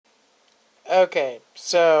Okay,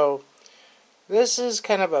 so this is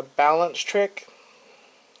kind of a balance trick.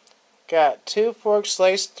 Got two forks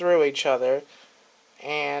sliced through each other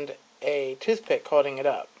and a toothpick holding it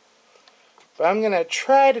up. But I'm going to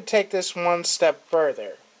try to take this one step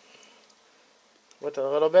further with a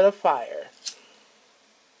little bit of fire.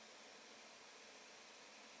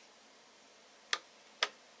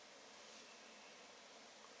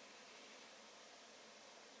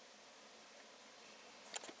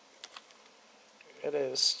 It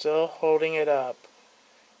is still holding it up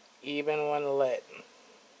even when lit.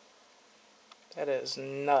 That is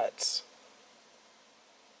nuts.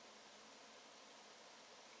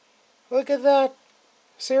 Look at that.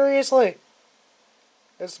 Seriously.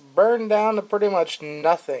 It's burned down to pretty much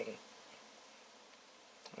nothing.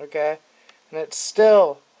 Okay? And it's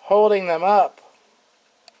still holding them up.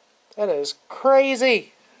 That is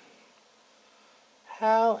crazy.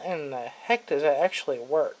 How in the heck does that actually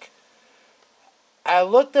work? I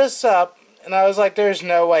looked this up and I was like, there's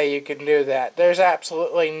no way you can do that. There's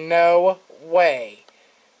absolutely no way.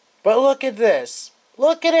 But look at this.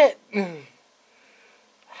 Look at it.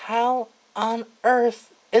 How on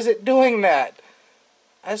earth is it doing that?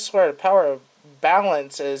 I swear the power of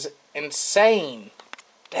balance is insane.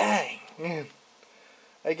 Dang.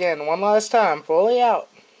 Again, one last time, fully out.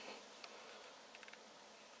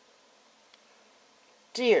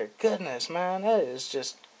 Dear goodness, man, that is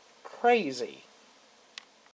just crazy.